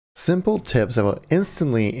Simple tips that will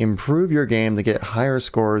instantly improve your game to get higher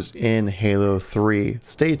scores in Halo 3.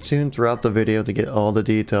 Stay tuned throughout the video to get all the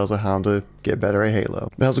details of how to get better at Halo.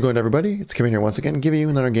 How's it going, everybody? It's Kevin here once again, giving you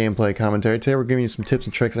another gameplay commentary. Today we're giving you some tips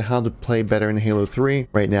and tricks on how to play better in Halo 3.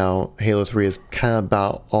 Right now, Halo 3 is kind of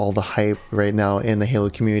about all the hype right now in the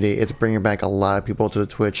Halo community. It's bringing back a lot of people to the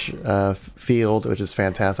Twitch field, which is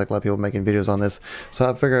fantastic. A lot of people making videos on this. So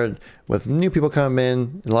I figured with new people coming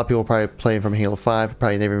in, a lot of people probably playing from Halo 5,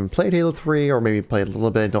 probably never even played Halo 3, or maybe played a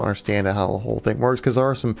little bit, don't understand how the whole thing works, because there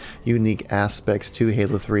are some unique aspects to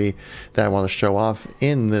Halo 3 that I want to show off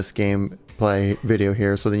in this gameplay video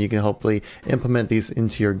here, so then you can hopefully implement these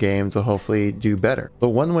into your game to hopefully do better. But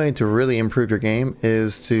one way to really improve your game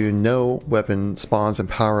is to know weapon spawns and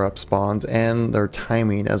power-up spawns and their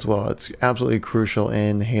timing as well. It's absolutely crucial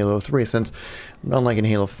in Halo 3, since unlike in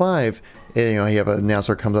Halo 5, you know, you have an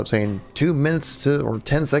announcer comes up saying 2 minutes to or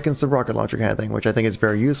 10 seconds to rocket launcher kind of thing, which I think is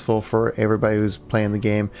very useful for everybody who's playing the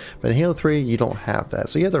game. But in Halo 3, you don't have that.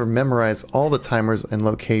 So you have to memorize all the timers and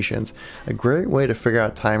locations. A great way to figure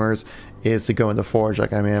out timers is to go into Forge,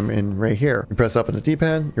 like I am in right here. You press up on the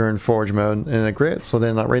D-pad, you're in Forge mode in a grid. So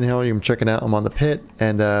then right now you can check it out. I'm on the pit,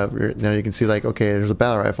 and now you can see like, okay, there's a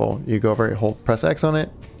battle rifle. You go over, press X on it.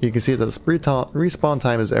 You can see that the respawn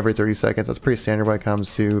time is every 30 seconds. That's pretty standard when it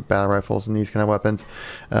comes to battle rifles and these kind of weapons.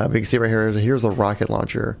 But you can see right here, here's a rocket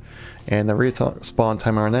launcher, and the respawn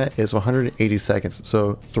timer on that is 180 seconds,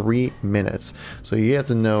 so 3 minutes. So you have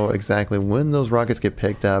to know exactly when those rockets get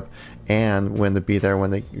picked up and when to be there when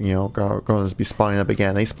they, you know, going to be spawning up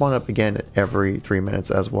again. They spawn up again every 3 minutes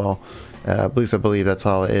as well. At least I believe that's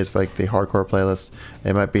all it is for like the hardcore playlist.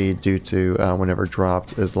 It might be due to whenever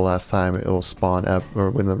dropped is the last time it will spawn up,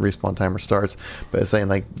 or when the respawn timer starts. But it's saying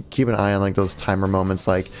like keep an eye on like those timer moments,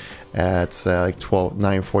 like at like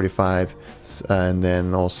 9:45, and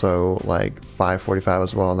then also like 5:45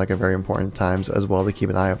 as well, like a very important times as well to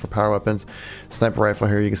keep an eye out for power weapons. Sniper rifle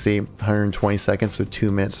here, you can see 120 seconds, so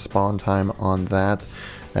 2 minutes spawn time on that.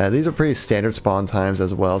 These are pretty standard spawn times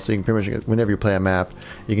as well, so you can pretty much, whenever you play a map,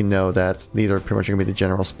 you can know that these are pretty much going to be the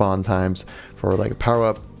general spawn times for like a power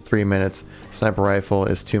up. 3 minutes, sniper rifle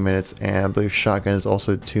is 2 minutes, and I believe shotgun is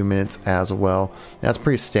also 2 minutes as well. That's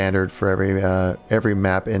pretty standard for every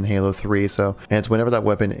map in Halo 3. So, and it's whenever that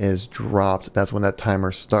weapon is dropped, that's when that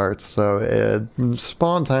timer starts. So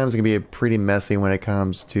spawn times can be pretty messy when it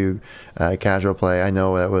comes to casual play. I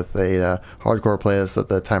know that with a hardcore playlist that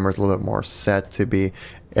the timer is a little bit more set to be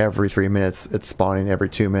every 3 minutes. It's spawning every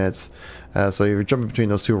 2 minutes. So you're jumping between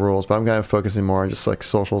those two rules, but I'm kind of focusing more on just like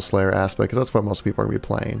social slayer aspect, because that's what most people are going to be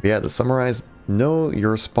playing. But yeah, to summarize, know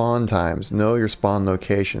your spawn times, know your spawn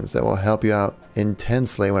locations. That will help you out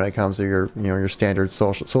intensely when it comes to your, you know, your standard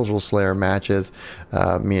social slayer matches.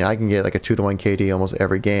 I mean, I can get like a 2-to-1 KD almost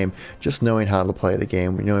every game just knowing how to play the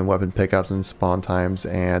game, knowing weapon pickups and spawn times,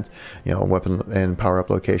 and, you know, weapon and power up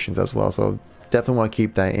locations as well. So definitely want to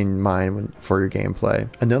keep that in mind for your gameplay.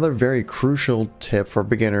 Another very crucial tip for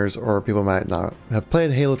beginners or people who might not have played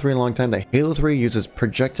Halo 3 in a long time, that Halo 3 uses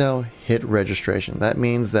projectile hit registration. That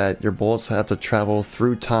means that your bullets have to travel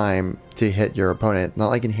through time to hit your opponent, not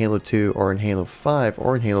like in Halo 2 or in Halo 5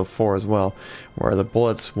 or in Halo 4 as well, where the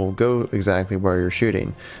bullets will go exactly where you're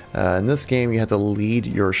shooting. In this game, you have to lead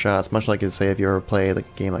your shots, much like, say, if you ever play like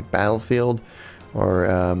a game like Battlefield or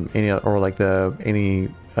any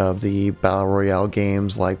of the battle royale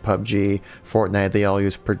games like PUBG, Fortnite. They all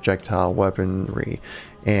use projectile weaponry,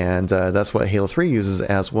 and that's what Halo 3 uses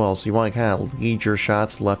as well. So you want to kind of lead your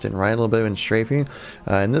shots left and right a little bit in strafing.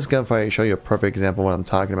 In this gunfight, I show you a perfect example of what I'm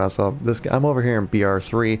talking about. So this, I'm over here in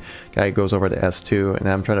BR3, guy goes over to S2, and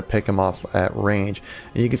I'm trying to pick him off at range.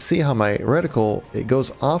 And you can see how my reticle, it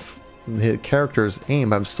goes off the character's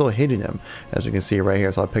aim, but I'm still hitting him, as you can see right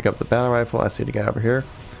here. So I'll pick up the battle rifle, I see the guy over here.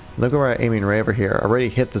 Look where I'm aiming right over here. I already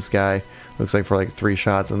hit this guy, looks like for like 3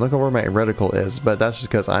 shots, and look at where my reticle is. But that's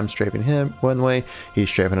just because I'm strafing him one way, he's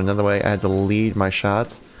strafing another way. I had to lead my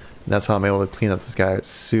shots, and that's how I'm able to clean up this guy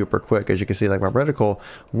super quick. As you can see, like my reticle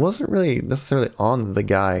wasn't really necessarily on the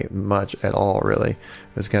guy much at all, really.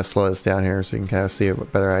 Let's kind of slow this down here so you can kind of see a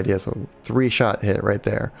better idea. So 3-shot hit right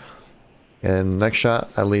there. And next shot,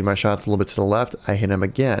 I lead my shots a little bit to the left, I hit him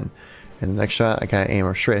again. And the next shot, I kind of aim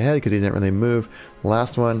him straight ahead because he didn't really move.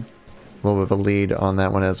 Last one, a little bit of a lead on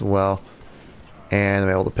that one as well. And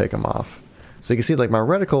I'm able to pick him off. So you can see like my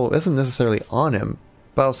reticle isn't necessarily on him,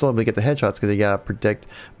 but I'll still able to get the headshots because you gotta predict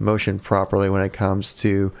motion properly when it comes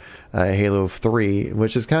to Halo 3,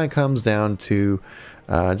 which just kind of comes down to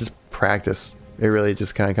just practice. it really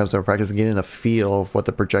just kind of comes to practice and getting a feel of what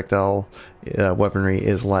the projectile weaponry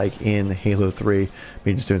is like in Halo 3.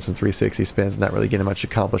 Me just doing some 360 spins, not really getting much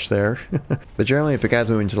accomplished there. But generally, if your guy's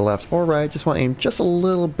moving to the left or right, just want to aim just a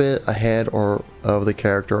little bit ahead or of the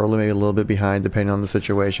character, or maybe a little bit behind, depending on the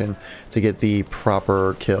situation, to get the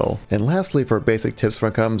proper kill. And lastly, for basic tips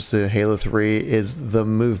when it comes to Halo 3 is the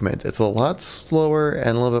movement. It's a lot slower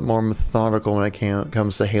and a little bit more methodical when it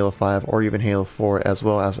comes to Halo 5 or even Halo 4, as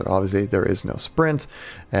well as obviously there is no sprint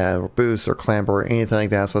or boost or clamber or anything like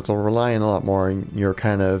that, so it's relying a lot more on your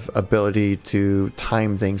kind of ability to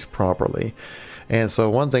time things properly. And so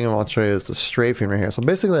one thing I want to show you is the strafing right here. So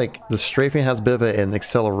basically, like, the strafing has a bit of an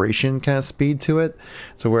acceleration kind of speed to it.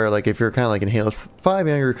 So where, like, if you're kind of like in Halo 5,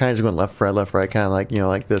 you know, you're kind of just going left, right, kind of like, you know,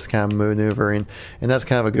 like this kind of maneuvering. And that's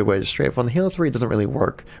kind of a good way to strafe. On Halo 3, it doesn't really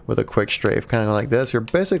work with a quick strafe. Kind of like this. You're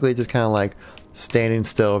basically just kind of like standing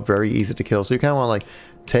still, very easy to kill. So you kind of want to, like,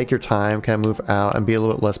 take your time, kind of move out and be a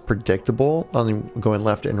little bit less predictable on going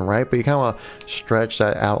left and right, but you kind of want to stretch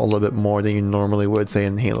that out a little bit more than you normally would, say,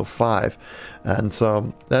 in Halo 5. And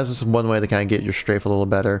so that's just one way to kind of get your strafe a little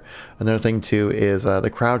better. Another thing too is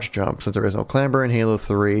the crouch jump, since there is no clamber in Halo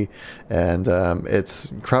 3, and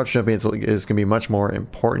it's crouch jumping is going to be much more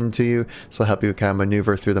important to you, so it'll help you kind of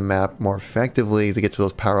maneuver through the map more effectively to get to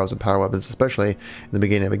those power-ups and power weapons, especially in the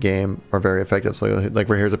beginning of a game, are very effective. So like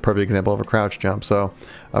right here's a perfect example of a crouch jump. So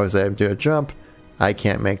I would say I do a jump, I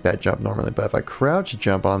can't make that jump normally, but if I crouch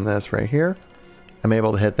jump on this right here, I'm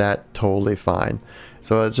able to hit that totally fine.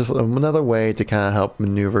 So it's just another way to kind of help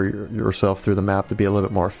maneuver yourself through the map to be a little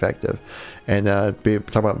bit more effective. And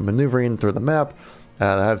talk about maneuvering through the map, I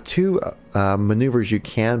have two maneuvers you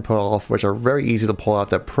can pull off, which are very easy to pull off,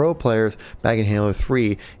 that pro players back in Halo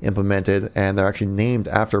 3 implemented, and they're actually named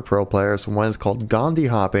after pro players. One is called Gandhi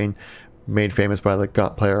hopping, made famous by the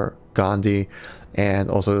player Gandhi,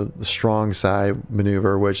 and also the strong side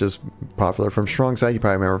maneuver, which is popular from strong side. You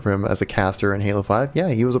probably remember him as a caster in Halo 5. Yeah,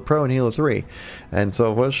 he was a pro in Halo 3. And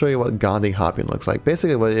so we'll show you what Gandhi hopping looks like.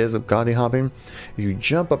 Basically what it is of Gandhi hopping, you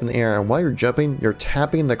jump up in the air, and while you're jumping, you're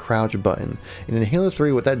tapping the crouch button. And in Halo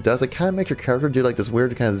 3, what that does, it kind of makes your character do like this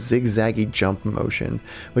weird kind of zigzaggy jump motion,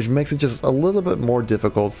 which makes it just a little bit more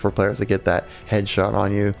difficult for players to get that headshot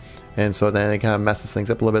on you. And so then it kind of messes things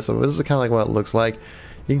up a little bit. So this is kind of like what it looks like.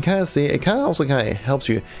 You can kind of see, it kind of also kind of helps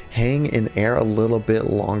you hang in air a little bit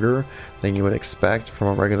longer than you would expect from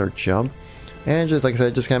a regular jump. And just like I said,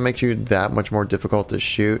 it just kind of makes you that much more difficult to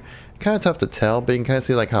shoot. Kind of tough to tell, but you can kind of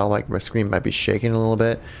see like how like my screen might be shaking a little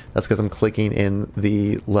bit. That's because I'm clicking in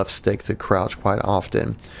the left stick to crouch quite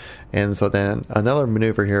often. And so then another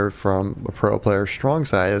maneuver here from a pro player strong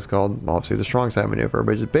side is called, obviously, the strong side maneuver,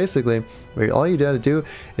 which is basically where all you got to do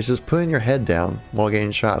is just putting your head down while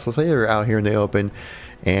getting shot. So say you're out here in the open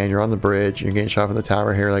and you're on the bridge, you're getting shot from the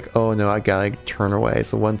tower here, like, oh no, I gotta turn away.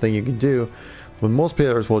 So one thing you can do, what most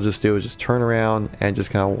players will just do, is just turn around and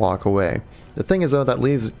just kind of walk away. The thing is though, that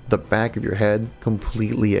leaves the back of your head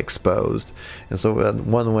completely exposed. And so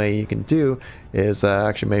one way you can do is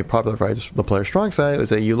actually made popular by the player strong side, is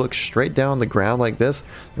that you look straight down the ground like this.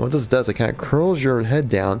 And what this does, it kind of curls your head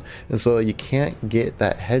down, and so you can't get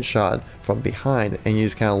that headshot from behind, and you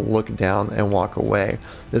just kind of look down and walk away.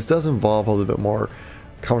 This does involve a little bit more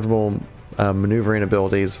comfortable maneuvering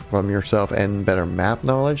abilities from yourself and better map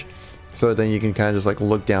knowledge. So then you can kind of just like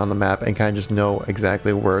look down the map and kind of just know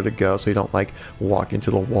exactly where to go, so you don't like walk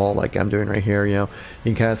into the wall like I'm doing right here. You know,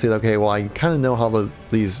 you can kind of see, okay, well, I kind of know how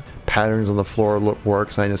these patterns on the floor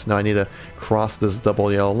work, so I just know I need to cross this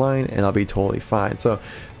double yellow line and I'll be totally fine. So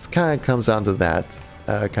it kind of comes down to that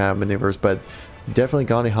kind of maneuvers, but definitely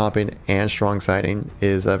Gandhi hopping and strong sighting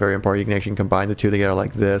is very important. You can actually combine the two together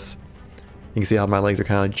like this. You can see how my legs are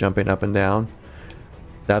kind of jumping up and down.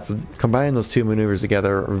 That's combining those two maneuvers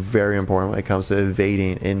together are very important when it comes to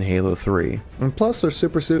evading in Halo 3. And plus, they're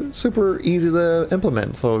super easy to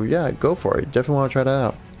implement. So yeah, go for it. Definitely want to try that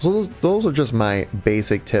out. So those are just my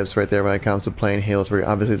basic tips right there when it comes to playing Halo 3.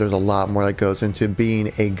 Obviously, there's a lot more that goes into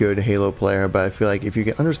being a good Halo player, but I feel like if you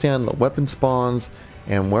can understand the weapon spawns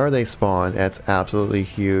and where they spawn, that's absolutely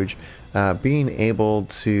huge. Being able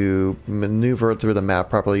to maneuver through the map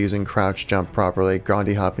properly, using crouch jump properly,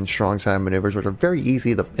 Gandhi hopping, strong side maneuvers, which are very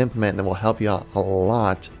easy to implement and will help you out a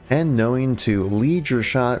lot. And knowing to lead your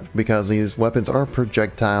shot, because these weapons are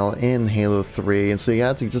projectile in Halo 3, and so you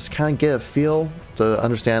have to just kind of get a feel to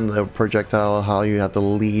understand the projectile, how you have to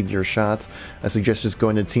lead your shots. I suggest just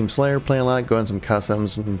going to Team Slayer, playing a lot, going some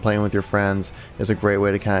customs, and playing with your friends is a great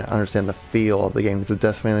way to kind of understand the feel of the game, because it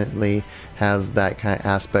definitely has that kind of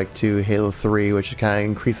aspect to Halo 3, which kind of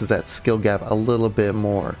increases that skill gap a little bit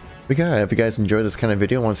more. But yeah, if you guys enjoyed this kind of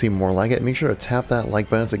video and want to see more like it, make sure to tap that like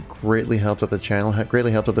button. It greatly helps out the channel,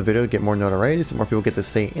 greatly helps out the video, get more notoriety, so more people get to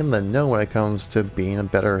stay in the know when it comes to being a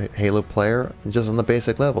better Halo player, just on the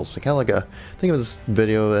basic levels. So kind of like think of this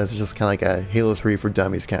video as just kind of like a Halo 3 for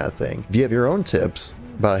dummies kind of thing. If you have your own tips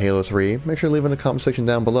about Halo 3, make sure to leave in the comment section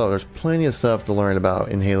down below. There's plenty of stuff to learn about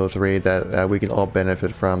in Halo 3 that we can all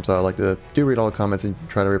benefit from, so I like to read all the comments and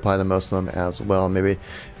try to reply to most of them as well. Maybe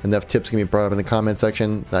enough tips can be brought up in the comment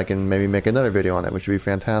section that I can maybe make another video on it, which would be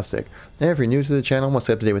fantastic. And if you're new to the channel and want to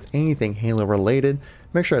stay up to date with anything Halo related,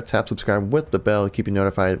 make sure to tap subscribe with the bell to keep you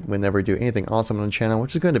notified whenever we do anything awesome on the channel,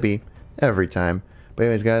 which is going to be every time. But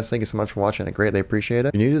anyways guys, thank you so much for watching. I greatly appreciate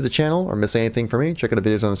it. If you're new to the channel or miss anything from me, check out the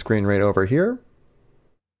videos on the screen right over here.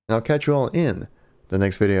 And I'll catch you all in the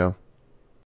next video.